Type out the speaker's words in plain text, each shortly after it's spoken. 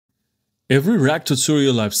Every RAG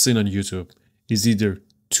tutorial I've seen on YouTube is either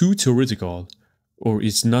too theoretical or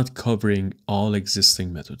it's not covering all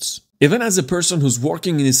existing methods. Even as a person who's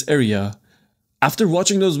working in this area, after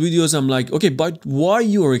watching those videos, I'm like, okay, but why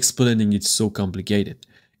you are explaining it so complicated?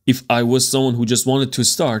 If I was someone who just wanted to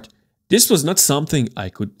start, this was not something I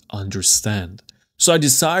could understand. So I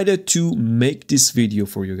decided to make this video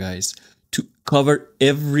for you guys to cover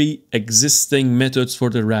every existing methods for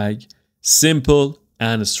the RAG, simple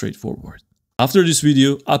and straightforward. After this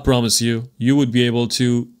video, I promise you, you would be able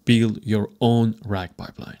to build your own RAG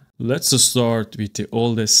pipeline. Let's start with the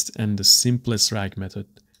oldest and the simplest RAG method,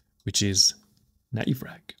 which is naive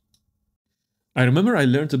RAG. I remember I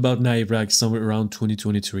learned about naive RAG somewhere around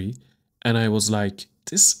 2023, and I was like,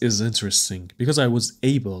 this is interesting because I was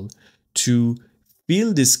able to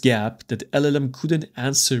fill this gap that LLM couldn't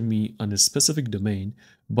answer me on a specific domain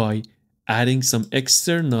by adding some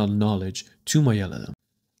external knowledge to my LLM.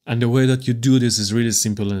 And the way that you do this is really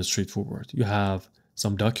simple and straightforward. You have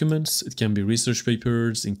some documents, it can be research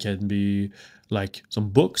papers, it can be like some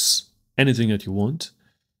books, anything that you want,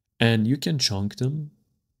 and you can chunk them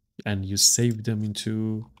and you save them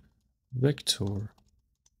into vector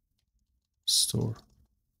store.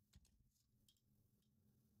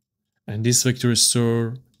 And this vector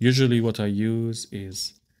store, usually what I use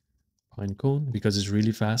is Pinecone because it's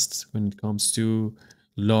really fast when it comes to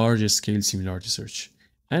large scale similarity search,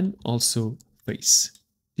 and also Face.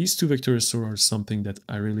 These two vector store are something that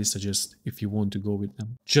I really suggest if you want to go with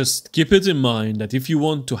them. Just keep it in mind that if you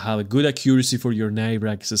want to have a good accuracy for your naive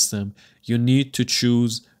RAG system, you need to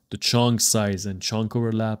choose the chunk size and chunk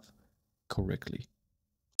overlap correctly.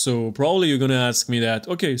 So probably you're gonna ask me that,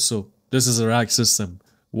 okay, so this is a RAG system,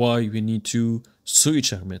 why we need to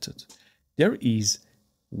switch our method? There is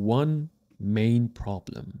one main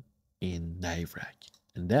problem in naive RAG,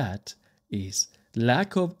 and that is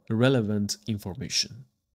lack of relevant information.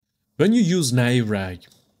 When you use naive RAG,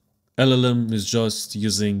 LLM is just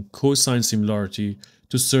using cosine similarity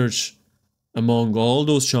to search among all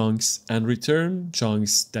those chunks and return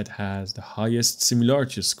chunks that has the highest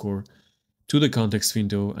similarity score to the context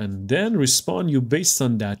window, and then respond you based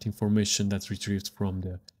on that information that's retrieved from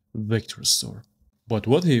the vector store. But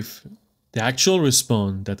what if the actual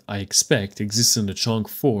response that I expect exists in the chunk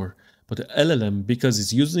 4, but the LLM, because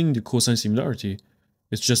it's using the cosine similarity,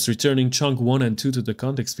 it's just returning chunk 1 and 2 to the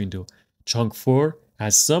context window. Chunk 4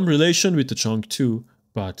 has some relation with the chunk 2,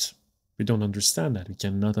 but we don't understand that. We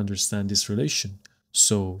cannot understand this relation.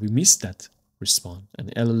 So we miss that response,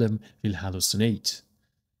 and LLM will hallucinate.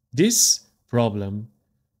 This problem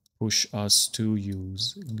pushes us to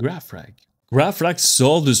use GraphRag. GraphRag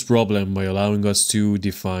solves this problem by allowing us to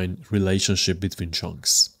define relationship between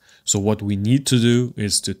chunks. So what we need to do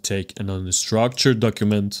is to take an unstructured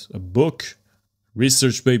document, a book,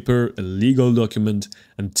 research paper, a legal document,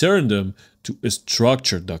 and turn them to a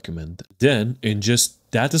structured document. Then ingest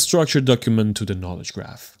that structured document to the knowledge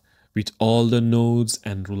graph with all the nodes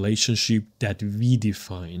and relationship that we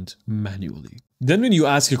defined manually. Then when you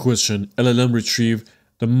ask a question, LLM retrieve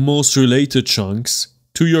the most related chunks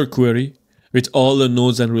to your query with all the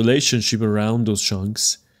nodes and relationship around those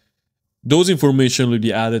chunks. Those information will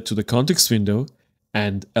be added to the context window,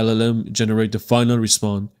 and LLM generate the final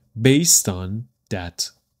response based on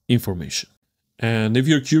that information. And if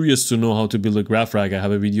you're curious to know how to build a GraphRag, I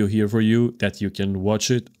have a video here for you that you can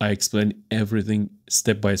watch it. I explain everything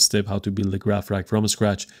step by step how to build a GraphRag from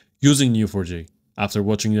scratch using Neo4j. After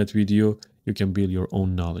watching that video, you can build your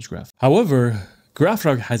own knowledge graph. However,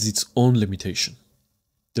 GraphRag has its own limitation.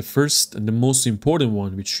 The first and the most important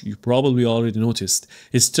one, which you probably already noticed,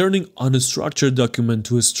 is turning unstructured document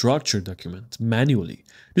to a structured document manually.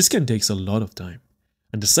 This can take a lot of time.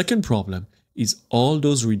 And the second problem is all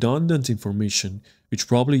those redundant information which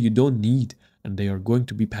probably you don't need, and they are going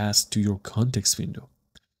to be passed to your context window.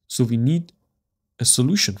 So we need a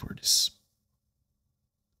solution for this.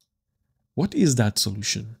 What is that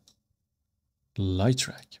solution?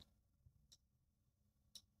 LightRag.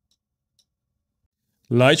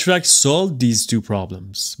 LightRag solved these two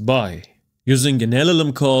problems by using an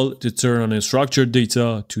LLM call to turn unstructured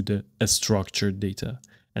data to the structured data,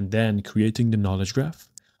 and then creating the knowledge graph.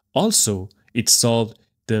 Also, it solved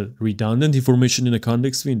the redundant information in the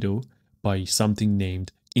context window by something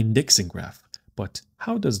named indexing graph. But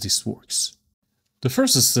how does this work? The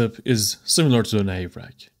first step is similar to the naive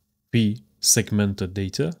RAG. We segment the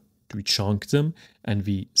data, we chunk them, and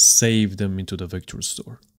we save them into the vector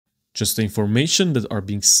store. Just the information that are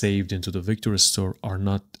being saved into the vector store are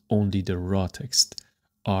not only the raw text,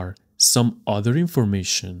 are some other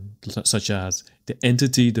information such as the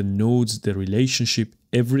entity, the nodes, the relationship,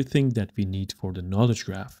 everything that we need for the knowledge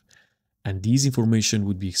graph. And these information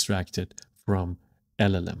would be extracted from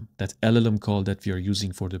LLM, that LLM call that we are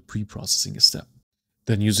using for the pre-processing step.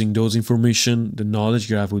 Then using those information, the knowledge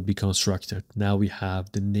graph would be constructed. Now we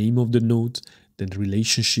have the name of the node, the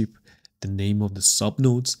relationship, the name of the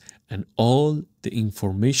subnodes, and all the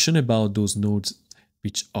information about those nodes,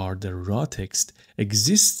 which are the raw text,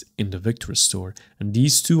 exists in the vector store. And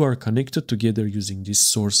these two are connected together using this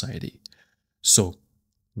source ID. So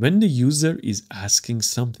when the user is asking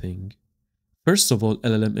something, first of all,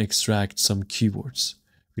 LLM extracts some keywords,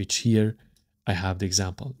 which here I have the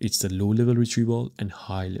example. It's the low-level retrieval and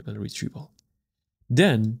high-level retrieval.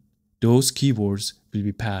 Then those keywords will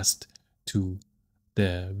be passed to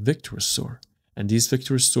the vector store, and these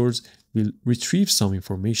vector stores will retrieve some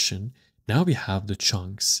information. Now we have the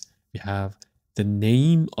chunks, we have the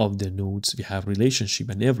name of the nodes, we have relationship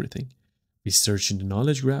and everything. We search in the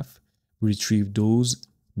knowledge graph, we retrieve those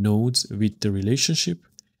nodes with the relationship,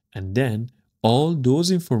 and then all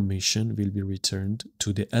those information will be returned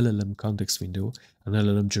to the LLM context window, and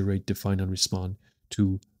LLM generate the final response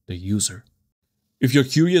to the user. If you're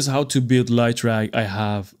curious how to build LightRag, I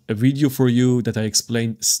have a video for you that I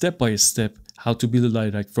explain step by step how to build a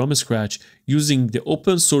LightRag from scratch using the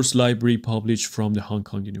open source library published from the Hong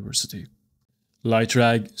Kong University.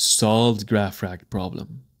 LightRag solved GraphRag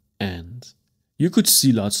problem, and you could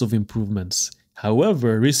see lots of improvements.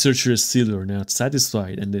 However, researchers still are not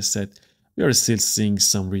satisfied, and they said, we are still seeing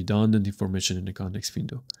some redundant information in the context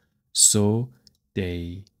window. So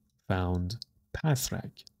they found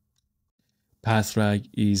PathRag. PathRag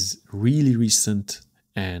is really recent,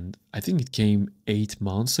 and I think it came 8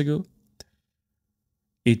 months ago.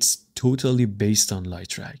 It's totally based on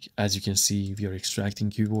LightRag. As you can see, we are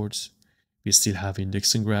extracting keywords. We still have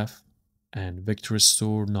indexing graph and vector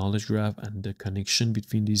store knowledge graph and the connection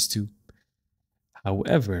between these two.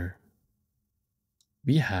 However,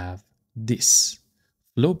 we have this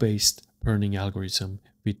flow-based pruning algorithm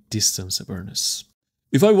with distance awareness.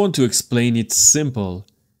 If I want to explain it simple,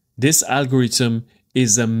 this algorithm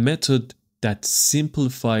is a method that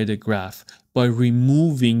simplifies the graph by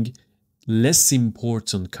removing less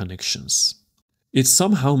important connections. It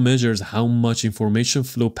somehow measures how much information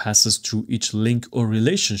flow passes through each link or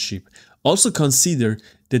relationship. Also consider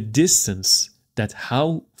the distance, that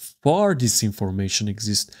how far this information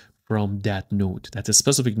exists from that node, that a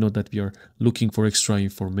specific node that we are looking for extra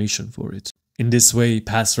information for it. In this way,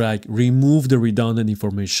 PathRag remove the redundant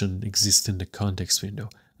information exists in the context window,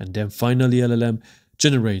 and then finally LLM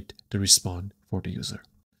generate the response for the user.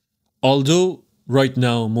 Although right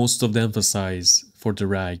now most of the emphasis for the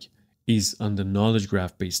RAG is on the knowledge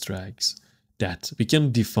graph based RAGs that we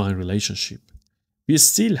can define relationship, we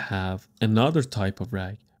still have another type of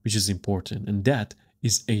RAG which is important, and that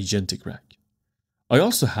is Agentic RAG. I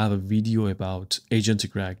also have a video about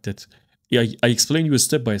Agentic RAG that I explain you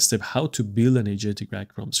step by step how to build an Agentic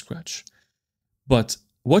RAG from scratch. But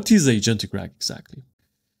what is Agentic RAG exactly?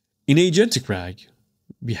 In Agentic RAG,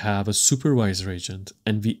 we have a supervisor agent,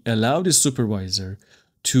 and we allow the supervisor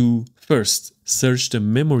to first search the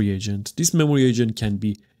memory agent. This memory agent can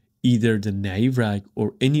be either the naive RAG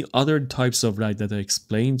or any other types of RAG that I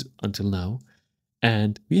explained until now.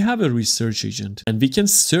 And we have a research agent, and we can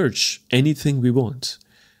search anything we want.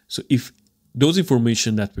 So if those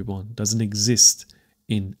information that we want doesn't exist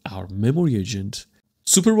in our memory agent,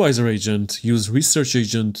 supervisor agent use research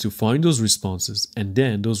agent to find those responses, and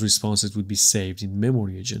then those responses would be saved in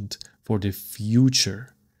memory agent for the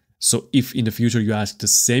future. So if in the future you ask the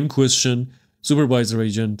same question, supervisor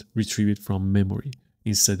agent retrieve it from memory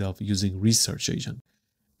instead of using research agent.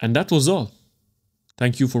 And that was all.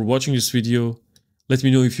 Thank you for watching this video. Let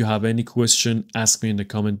me know if you have any question, ask me in the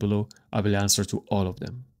comment below. I will answer to all of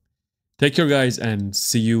them. Take care guys, and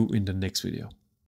see you in the next video.